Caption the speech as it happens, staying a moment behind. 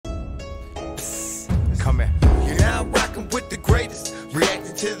Come here. You're now rocking with the greatest,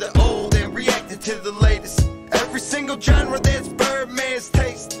 reacting to the old and reacting to the latest. Every single genre that's Birdman's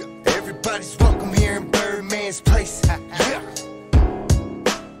taste. Everybody's welcome here in Birdman's place. Yeah.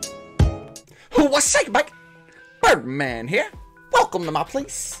 What's shaking, Mike? Birdman here. Welcome to my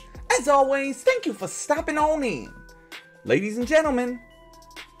place. As always, thank you for stopping on in. Ladies and gentlemen,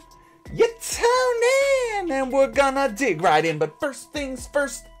 you tune in and we're gonna dig right in. But first things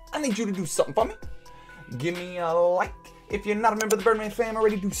first, I need you to do something for me. Give me a like. If you're not a member of the Birdman Fam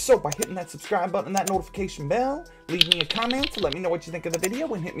already, do so by hitting that subscribe button and that notification bell. Leave me a comment to let me know what you think of the video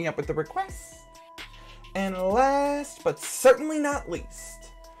and hit me up with the requests. And last but certainly not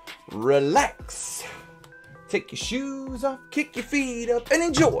least, relax. Take your shoes off, kick your feet up, and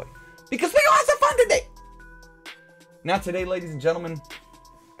enjoy. Because we're gonna have some fun today. Now today, ladies and gentlemen,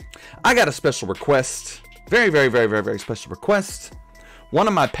 I got a special request. Very special request. One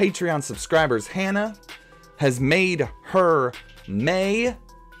of my Patreon subscribers, Hannah, has made her May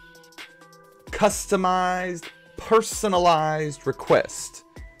customized, personalized request.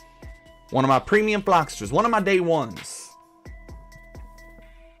 One of my premium Blocksters, one of my day ones.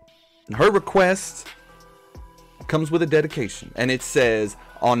 And her request comes with a dedication, and it says,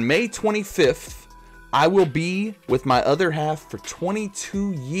 on May 25th, I will be with my other half for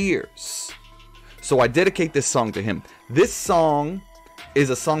 22 years. So I dedicate this song to him. This song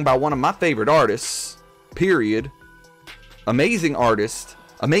is a song by one of my favorite artists, period. Amazing artist,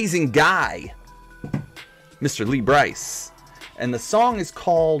 amazing guy, Mr. Brice. And the song is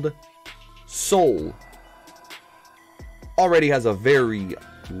called Soul. Already has a very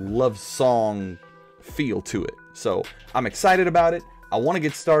love song feel to it. So I'm excited about it. I want to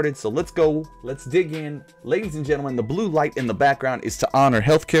get started, so let's go. Let's dig in. Ladies and gentlemen, the blue light in the background is to honor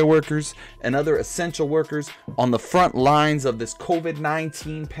healthcare workers and other essential workers on the front lines of this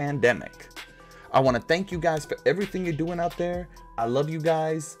COVID-19 pandemic. I want to thank you guys for everything you're doing out there. I love you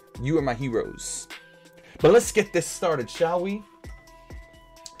guys. You are my heroes. But let's get this started, shall we?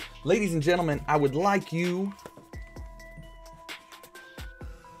 Ladies and gentlemen, I would like you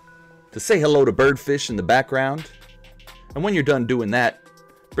to say hello to Birdfish in the background. And when you're done doing that,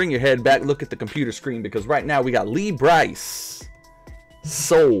 bring your head back, look at the computer screen, because right now we got Brice,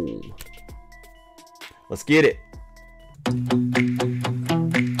 Soul. Let's get it.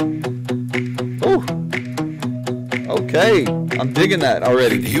 Oh, okay, I'm digging that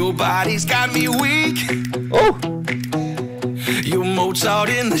already. Your body's got me weak. Oh, Your Mozart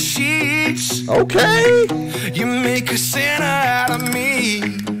in the sheets. okay. You make a sinner out of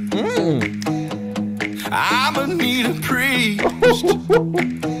me. I'ma need a priest.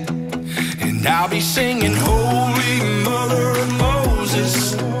 And I'll be singing Holy Mother of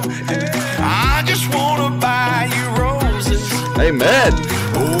Moses. I just wanna buy you roses. Amen.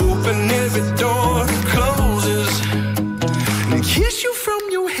 Open every door that closes and kiss you from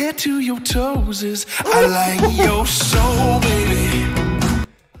your head to your toes. I like your soul, baby.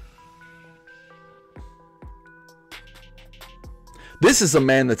 This is a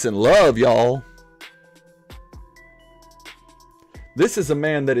man that's in love, y'all. This is a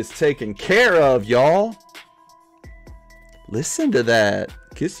man that is taken care of, y'all. Listen to that.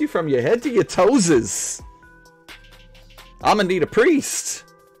 Kiss you from your head to your toeses. I'm gonna need a priest.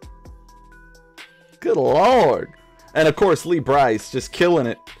 Good Lord. And of course, Brice just killing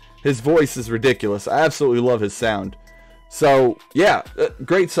it. His voice is ridiculous. I absolutely love his sound. So, yeah,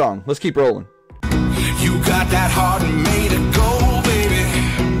 great song. Let's keep rolling. You got that heart made of gold, baby.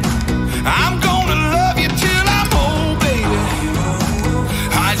 I'm gonna love you till I'm old, baby.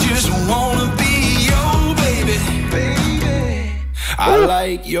 I just wanna be your baby. I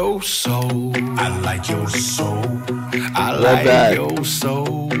like your soul. I like your soul. I like your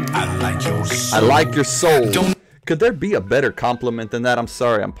soul. I like your soul. I like your soul. Could there be a better compliment than that? I'm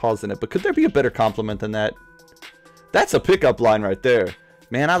sorry, I'm pausing it, but could there be a better compliment than that? That's a pickup line right there.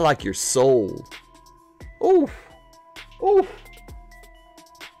 Man, I like your soul. Ooh. Ooh.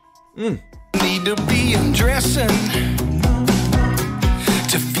 Need to be undressing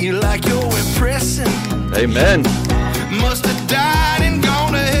to feel like you're impressing. Amen. Must have died and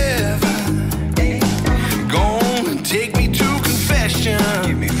gone to heaven. Gonna take me to confession.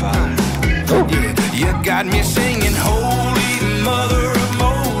 Give me five. Yeah, you got me singing Holy Mother of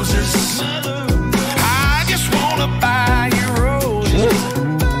Moses. I just wanna buy you roses.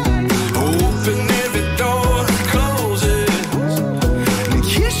 Open every door that closes and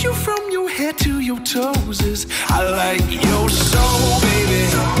kiss you from your head to your toes. I like your soul, baby.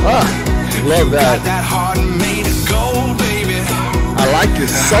 Love that. Got that heart made of gold, baby. I like your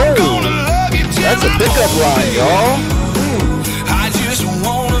soul. That's a pickup line, y'all. I just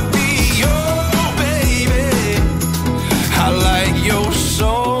wanna be your baby.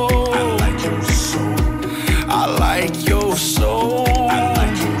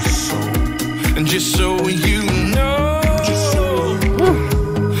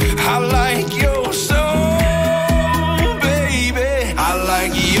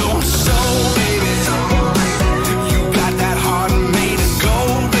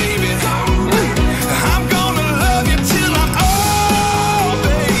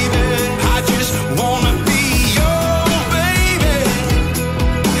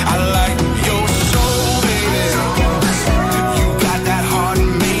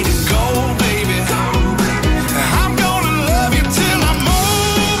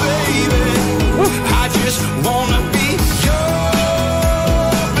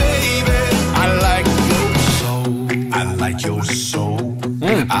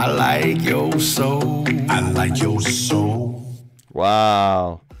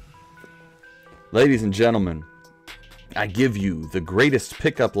 Ladies and gentlemen, I give you the greatest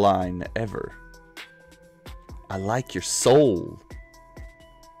pickup line ever. I like your soul.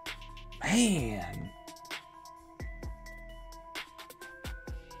 Man.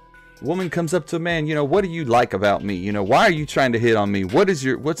 Woman comes up to a man, you know, what do you like about me? You know, why are you trying to hit on me? What is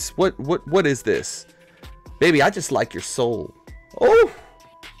your, what is this? Baby, I just like your soul. Oh,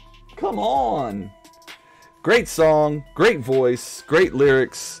 come on. Great song, great voice, great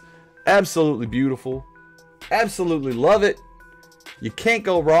lyrics. Absolutely beautiful. Absolutely love it. You can't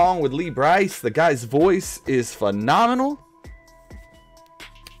go wrong with Lee Brice. The guy's voice is phenomenal.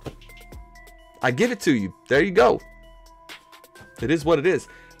 I give it to you. There you go. It is what it is.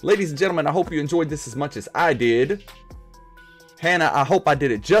 Ladies and gentlemen, I hope you enjoyed this as much as I did. Hannah, I hope I did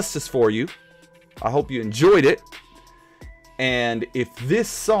it justice for you. I hope you enjoyed it. And if this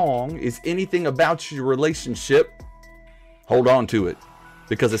song is anything about your relationship, hold on to it,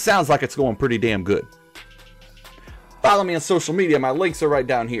 because it sounds like it's going pretty damn good. Follow me on social media. My links are right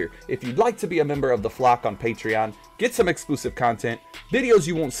down here. If you'd like to be a member of the flock on Patreon, get some exclusive content, videos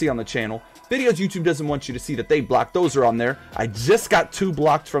you won't see on the channel, videos YouTube doesn't want you to see that they blocked, those are on there. I just got 2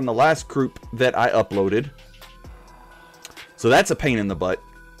 blocked from the last group that I uploaded. So that's a pain in the butt.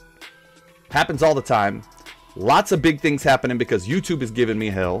 Happens all the time. Lots of big things happening because YouTube is giving me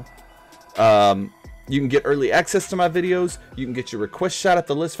hell. You can get early access to my videos. You can get your request shot at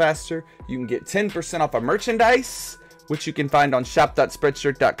the list faster. You can get 10% off of merchandise, which you can find on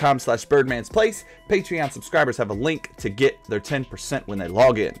shop.spreadshirt.com/birdmansplace. Patreon subscribers have a link to get their 10% when they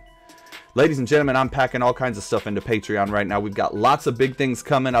log in. Ladies and gentlemen, I'm packing all kinds of stuff into Patreon right now. We've got lots of big things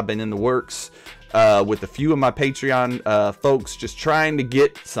coming. I've been in the works with a few of my Patreon folks, just trying to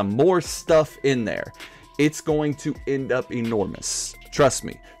get some more stuff in there. It's going to end up enormous. Trust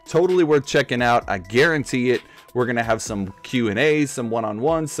me. Totally worth checking out. I guarantee it. We're going to have some Q&As, some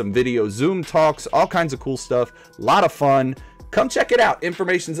one-on-ones, some video Zoom talks, all kinds of cool stuff. A lot of fun. Come check it out.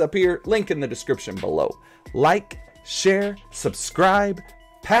 Information's up here. Link in the description below. Like, share, subscribe,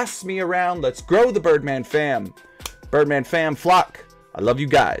 pass me around. Let's grow the Birdman Fam. Birdman Fam flock. I love you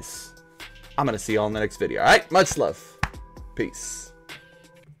guys. I'm going to see you all in the next video. All right? Much love. Peace.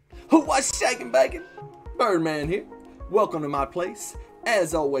 What's shaking, bacon? Birdman here. Welcome to my place.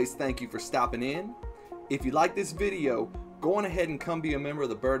 As always, thank you for stopping in. If you like this video, go on ahead and come be a member of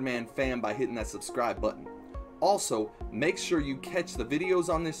the Birdman Fam by hitting that subscribe button. Also, make sure you catch the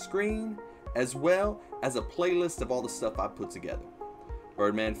videos on this screen, as well as a playlist of all the stuff I put together.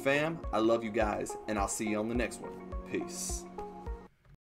 Birdman Fam, I love you guys, and I'll see you on the next one. Peace.